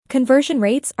Conversion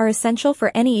rates are essential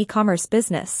for any e-commerce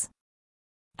business.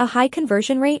 A high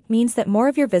conversion rate means that more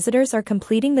of your visitors are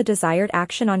completing the desired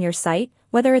action on your site,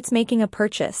 whether it's making a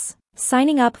purchase,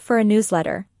 signing up for a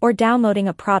newsletter, or downloading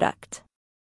a product.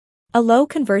 A low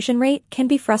conversion rate can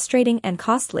be frustrating and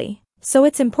costly, so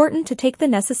it's important to take the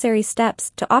necessary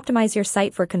steps to optimize your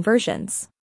site for conversions.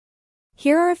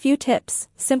 Here are a few tips.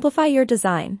 Simplify your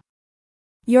design.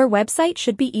 Your website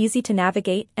should be easy to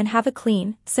navigate and have a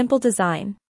clean, simple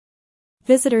design.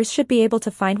 Visitors should be able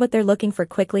to find what they're looking for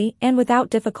quickly and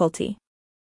without difficulty.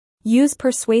 Use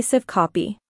persuasive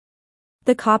copy.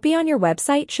 The copy on your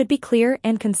website should be clear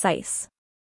and concise.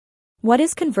 What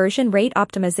is conversion rate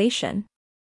optimization?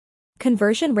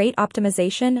 Conversion rate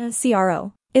optimization,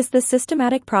 CRO, is the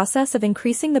systematic process of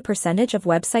increasing the percentage of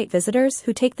website visitors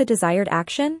who take the desired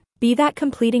action, be that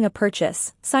completing a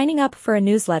purchase, signing up for a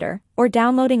newsletter, or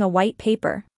downloading a white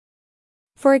paper.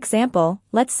 For example,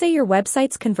 let's say your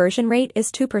website's conversion rate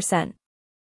is 2%.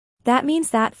 That means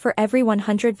that for every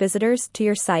 100 visitors to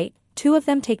your site, 2 of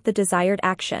them take the desired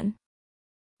action.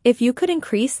 If you could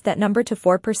increase that number to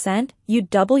 4%, you'd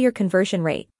double your conversion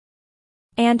rate.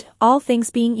 And, all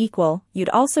things being equal, you'd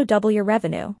also double your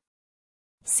revenue.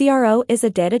 CRO is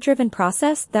a data-driven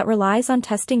process that relies on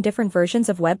testing different versions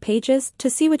of web pages to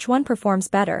see which one performs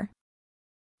better.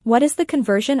 What is the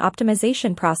conversion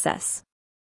optimization process?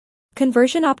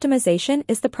 Conversion optimization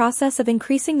is the process of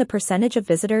increasing the percentage of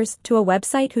visitors to a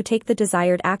website who take the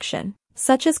desired action,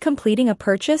 such as completing a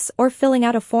purchase or filling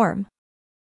out a form.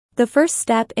 The first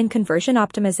step in conversion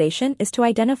optimization is to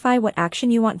identify what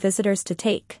action you want visitors to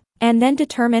take, and then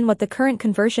determine what the current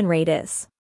conversion rate is.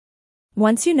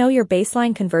 Once you know your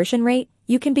baseline conversion rate,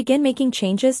 you can begin making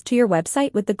changes to your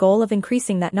website with the goal of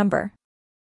increasing that number.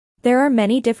 There are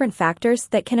many different factors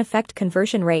that can affect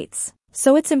conversion rates,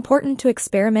 so it's important to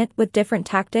experiment with different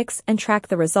tactics and track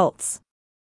the results.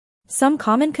 Some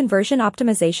common conversion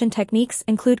optimization techniques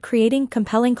include creating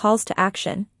compelling calls to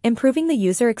action, improving the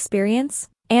user experience,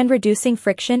 and reducing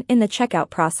friction in the checkout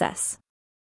process.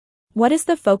 What is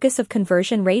the focus of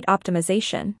conversion rate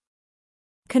optimization?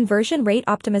 Conversion rate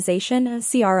optimization,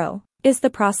 CRO, is the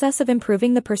process of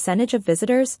improving the percentage of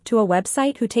visitors to a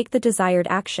website who take the desired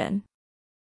action.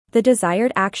 The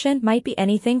desired action might be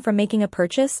anything from making a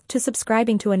purchase to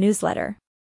subscribing to a newsletter.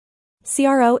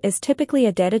 CRO is typically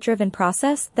a data-driven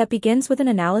process that begins with an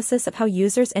analysis of how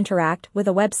users interact with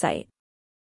a website.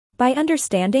 By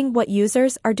understanding what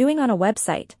users are doing on a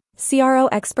website, CRO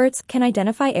experts can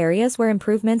identify areas where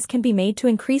improvements can be made to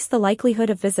increase the likelihood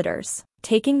of visitors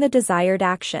taking the desired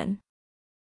action.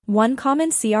 One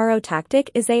common CRO tactic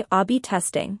is A/B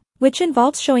testing, which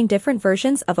involves showing different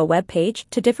versions of a web page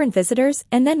to different visitors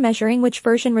and then measuring which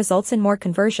version results in more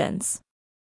conversions.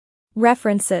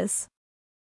 References: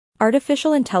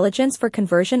 Artificial Intelligence for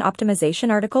Conversion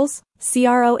Optimization articles,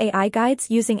 CRO AI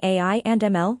guides using AI and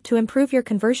ML to improve your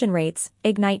conversion rates,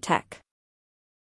 Ignite Tech.